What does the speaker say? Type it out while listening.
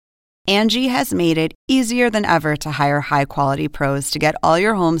Angie has made it easier than ever to hire high-quality pros to get all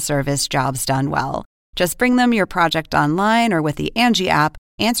your home service jobs done well. Just bring them your project online or with the Angie app,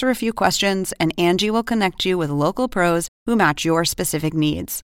 answer a few questions, and Angie will connect you with local pros who match your specific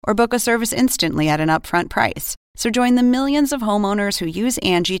needs. Or book a service instantly at an upfront price. So join the millions of homeowners who use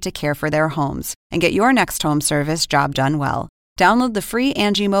Angie to care for their homes and get your next home service job done well. Download the free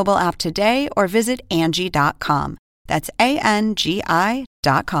Angie mobile app today or visit Angie.com. That's ANGI.com.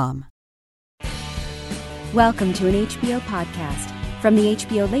 Welcome to an HBO podcast from the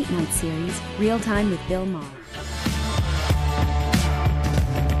HBO Late Night series, Real Time with Bill Maher.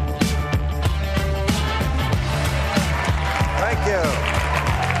 Thank you.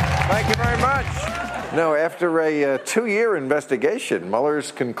 Thank you very much. No, after a 2-year investigation,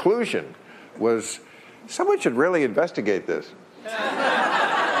 Mueller's conclusion was someone should really investigate this.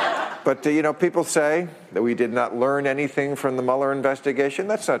 But, people say that we did not learn anything from the Mueller investigation.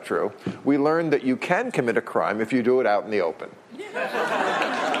 That's not true. We learned that you can commit a crime if you do it out in the open.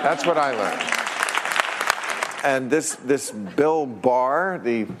 That's what I learned. And this Bill Barr,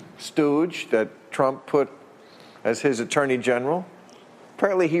 the stooge that Trump put as his attorney general,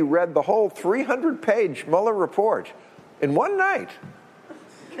 apparently he read the whole 300-page Mueller report in one night,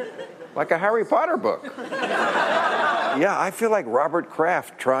 like a Harry Potter book. Yeah, I feel like Robert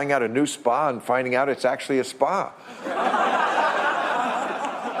Kraft trying out a new spa and finding out it's actually a spa.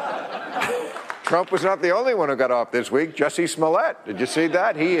 Trump was not the only one who got off this week. Jussie Smollett, did you see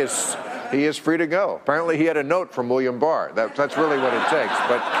that? He is free to go. Apparently he had a note from William Barr. That's really what it takes.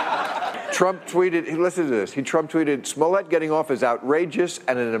 But Trump tweeted, listen to this, Trump tweeted, Smollett getting off is outrageous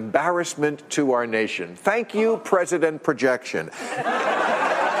and an embarrassment to our nation. Thank you, President Projection.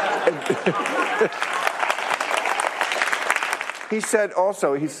 He said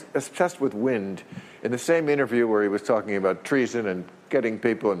also, he's obsessed with wind. In the same interview where he was talking about treason and getting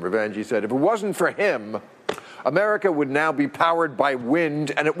people and revenge, he said, if it wasn't for him, America would now be powered by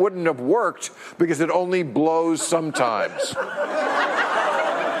wind, and it wouldn't have worked because it only blows sometimes.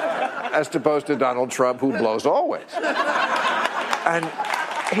 As opposed to Donald Trump, who blows always. And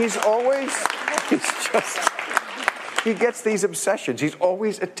he gets these obsessions. He's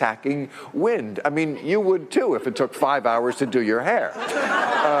always attacking wind. I mean, you would too if it took 5 hours to do your hair.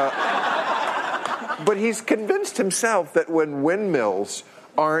 But he's convinced himself that when windmills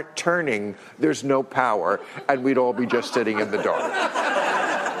aren't turning, there's no power, and we'd all be just sitting in the dark.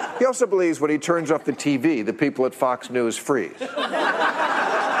 He also believes when he turns off the TV, the people at Fox News freeze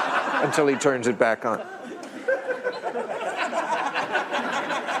until he turns it back on.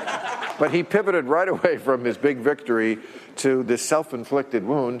 But he pivoted right away from his big victory to this self-inflicted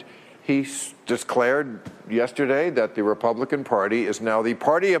wound. He declared yesterday that the Republican Party is now the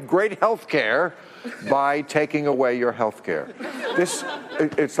party of great health care by taking away your health care.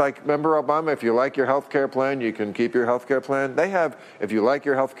 It's like, remember Obama, if you like your health care plan, you can keep your health care plan? They have, if you like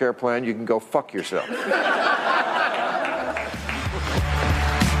your health care plan, you can go fuck yourself.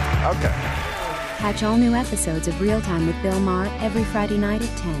 Okay. Catch all new episodes of Real Time with Bill Maher every Friday night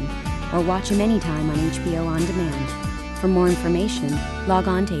at 10, or watch him anytime on HBO On Demand. For more information, log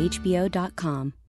on to HBO.com.